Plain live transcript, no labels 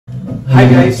Hi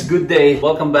guys, good day.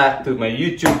 Welcome back to my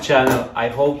YouTube channel. I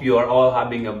hope you are all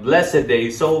having a blessed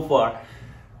day so far.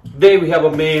 Today we have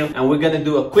a mail and we're gonna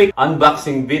do a quick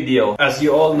unboxing video. As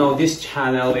you all know, this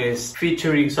channel is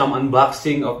featuring some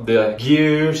unboxing of the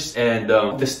gears and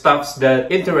the stuffs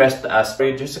that interest us.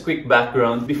 Just a quick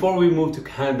background. Before we moved to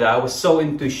Canada, I was so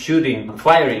into shooting,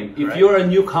 firing. If you're a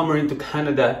newcomer into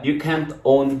Canada, you can't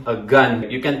own a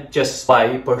gun. You can't just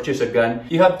purchase a gun.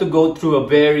 You have to go through a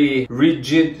very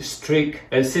rigid, strict,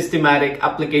 and systematic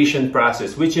application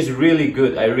process, which is really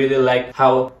good. I really like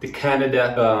how the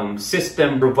Canada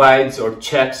system provides or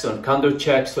checks or counter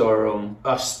checks or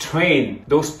train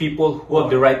those people who have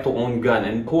the right to own gun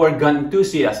and who are gun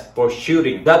enthusiasts for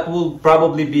shooting. That will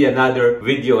probably be another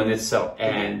video in itself,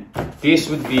 and this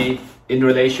would be in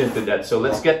relation to that. So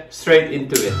let's get straight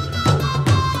into it.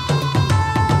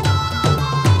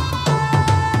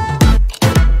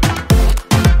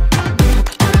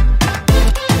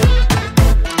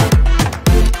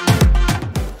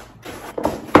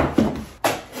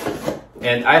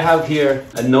 And I have here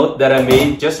a note that I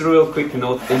made, just a real quick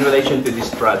note in relation to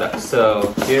this product.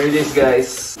 So here it is,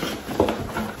 guys.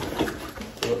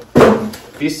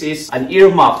 This is an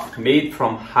earmuff made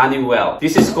from Honeywell.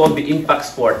 This is called the Impact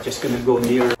Sport. Just gonna go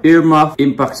near. Earmuff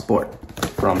Impact Sport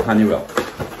from Honeywell.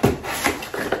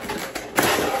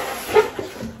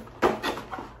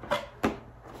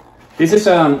 This is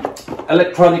an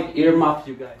electronic earmuff,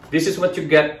 you guys. This is what you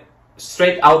get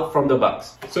straight out from the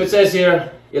box. So it says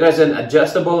here, it has an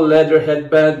adjustable leather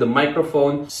headband, the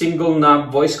microphone, single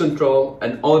knob voice control,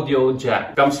 and audio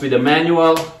jack. Comes with a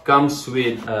manual, comes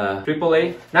with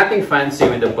AAA. Nothing fancy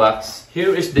with the box.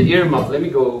 Here is the earmuff. Let me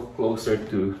go closer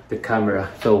to the camera.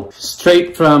 So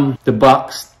straight from the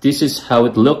box, this is how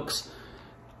it looks.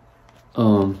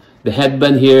 The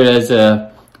headband here has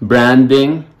a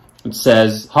branding. It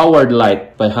says Howard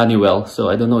Light by Honeywell. So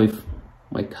I don't know if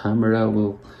my camera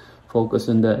will focus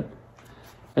on that.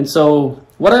 And so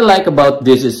what I like about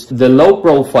this is the low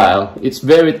profile. It's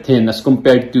very thin as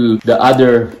compared to the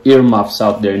other earmuffs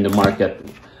out there in the market.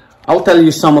 I'll tell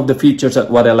you some of the features of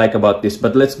what I like about this,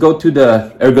 but let's go to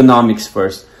the ergonomics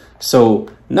first. So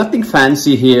nothing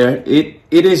fancy here. It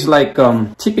is like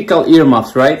typical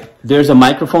earmuffs, right? There's a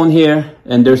microphone here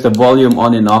and there's the volume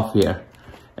on and off here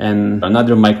and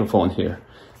another microphone here.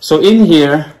 So in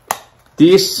here,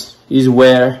 this is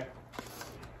where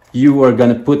you are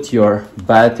gonna put your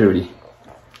battery.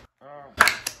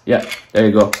 Yeah, there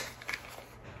you go.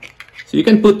 So you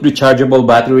can put rechargeable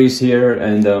batteries here,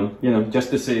 and you know,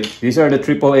 just to save. These are the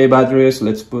AAA batteries.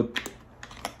 Let's put,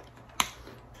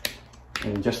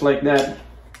 and just like that,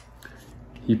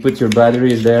 you put your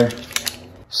batteries there.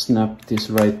 Snap this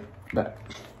right back.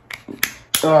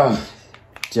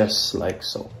 Just like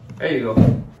so. There you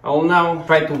go. I will now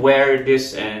try to wear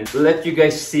this and let you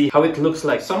guys see how it looks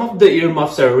like. Some of the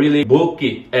earmuffs are really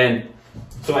bulky, and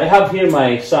so I have here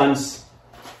my son's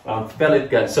pellet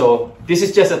gun. So this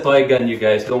is just a toy gun, you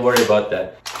guys. Don't worry about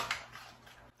that.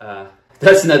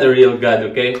 That's not a real gun,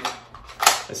 okay?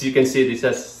 As you can see, this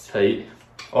has a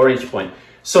orange point.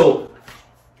 So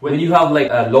when you have like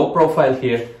a low profile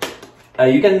here,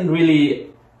 you can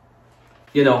really,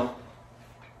 you know,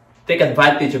 take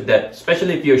advantage of that,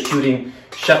 especially if you're shooting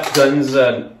shotguns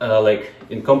like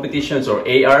in competitions or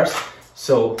ARs.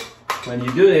 So when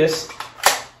you do this,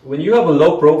 when you have a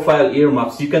low profile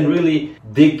earmuffs, you can really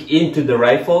dig into the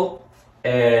rifle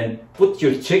and put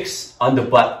your cheeks on the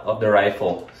butt of the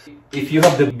rifle. If you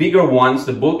have the bigger ones,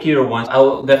 the bulkier ones,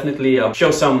 I'll definitely show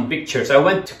some pictures. I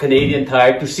went to Canadian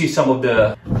Tire to see some of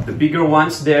the bigger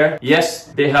ones there. Yes,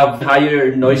 they have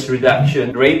higher noise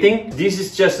reduction rating. This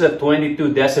is just a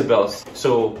 22 decibels.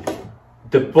 So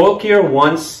the bulkier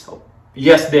ones,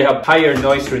 yes, they have higher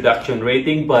noise reduction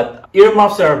rating, but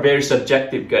earmuffs are very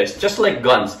subjective, guys, just like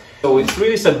guns. So it's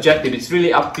really subjective. It's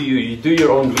really up to you. You do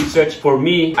your own research. For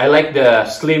me, I like the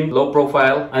slim, low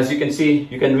profile. As you can see,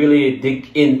 you can really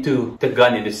dig into the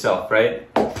gun in itself, right?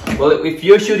 Well, if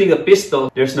you're shooting a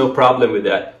pistol, there's no problem with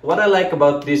that. What I like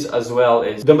about this as well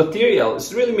is the material.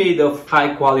 It's really made of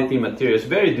high quality material. It's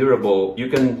very durable. You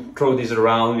can throw this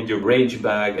around with your range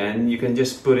bag and you can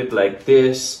just put it like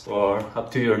this or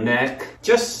up to your neck.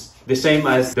 Just the same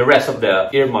as the rest of the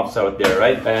earmuffs out there,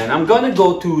 right? And I'm gonna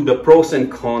go to the pros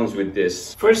and cons with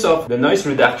this. First off, the noise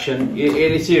reduction, it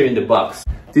is here in the box.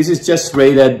 This is just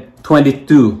rated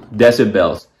 22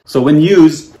 decibels. So when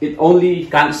used, it only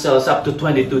cancels up to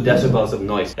 22 decibels of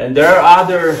noise. And there are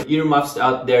other earmuffs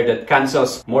out there that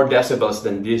cancels more decibels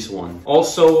than this one.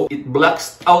 Also, it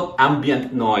blocks out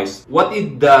ambient noise. What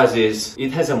it does is,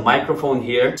 it has a microphone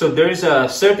here. So there is a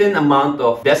certain amount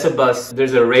of decibels.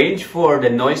 There's a range for the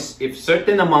noise. If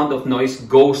certain amount of noise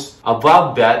goes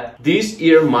above that, these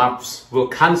earmuffs will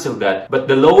cancel that. But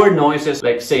the lower noises,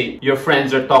 like say your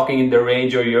friends are talking in the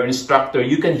range or your instructor,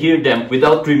 you can hear them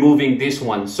without removing this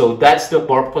one. So that's the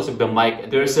purpose of the mic.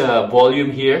 There's a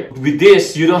volume here. With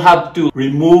this, you don't have to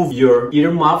remove your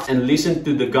earmuffs and listen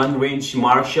to the gun range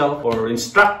marshal or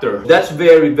instructor. That's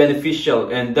very beneficial,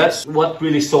 and that's what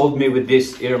really sold me with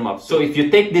this earmuff. So if you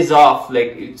take this off,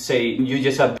 like say you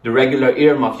just have the regular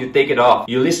earmuff, you take it off,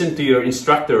 you listen to your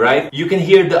instructor, right? You can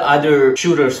hear the other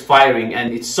shooters firing,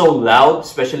 and it's so loud,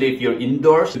 especially if you're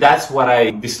indoors. That's what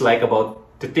I dislike about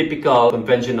the typical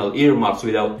conventional earmuffs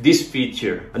without this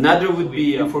feature. Another would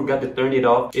be, you forgot to turn it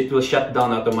off, it will shut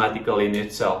down automatically in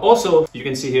itself. Also, you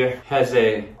can see here, has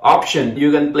a option.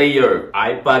 You can play your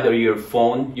iPad or your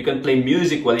phone. You can play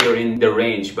music while you're in the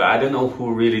range, but I don't know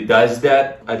who really does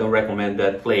that. I don't recommend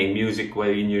that, playing music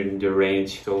while you're in the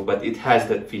range. So, but it has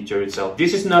that feature itself.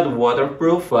 This is not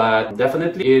waterproof, but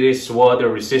definitely it is water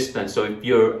resistant. So if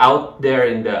you're out there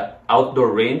in the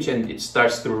outdoor range and it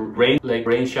starts to rain, like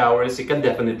rain showers, it can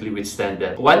definitely withstand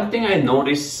that. One thing I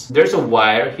noticed, there's a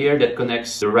wire here that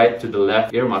connects the right to the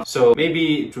left earmuff. So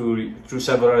maybe through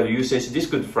several uses, this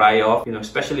could fry off, you know,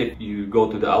 especially if you go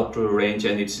to the outdoor range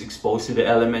and it's exposed to the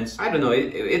elements. I don't know,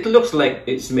 it looks like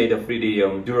it's made of really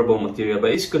durable material,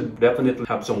 but it could definitely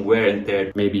have some wear and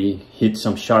tear. Maybe hit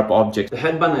some sharp objects. The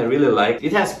headband I really like.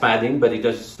 It has padding, but it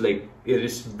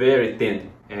is very thin.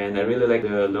 And I really like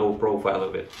the low profile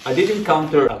of it. I did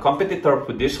encounter a competitor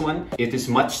for this one. It is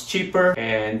much cheaper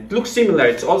and looks similar.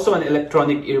 It's also an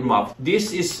electronic earmuff.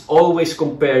 This is always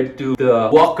compared to the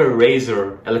Walker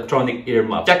Razor electronic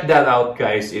earmuff. Check that out,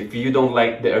 guys. If you don't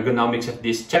like the ergonomics of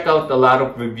this, check out a lot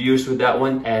of reviews with that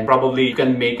one, and probably you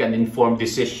can make an informed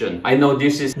decision. I know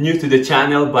this is new to the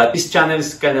channel, but this channel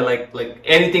is kind of like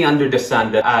anything under the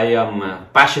sun that I am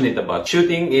passionate about.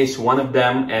 Shooting is one of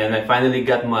them, and I finally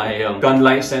got my gun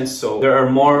license. So there are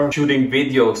more shooting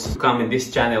videos to come in this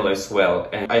channel as well,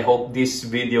 and I hope this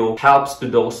video helps to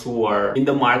those who are in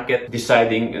the market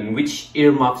deciding on which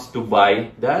earmuffs to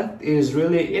buy. That is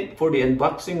really it for the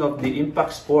unboxing of the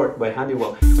Impact Sport by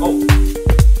Honeywell. Oh,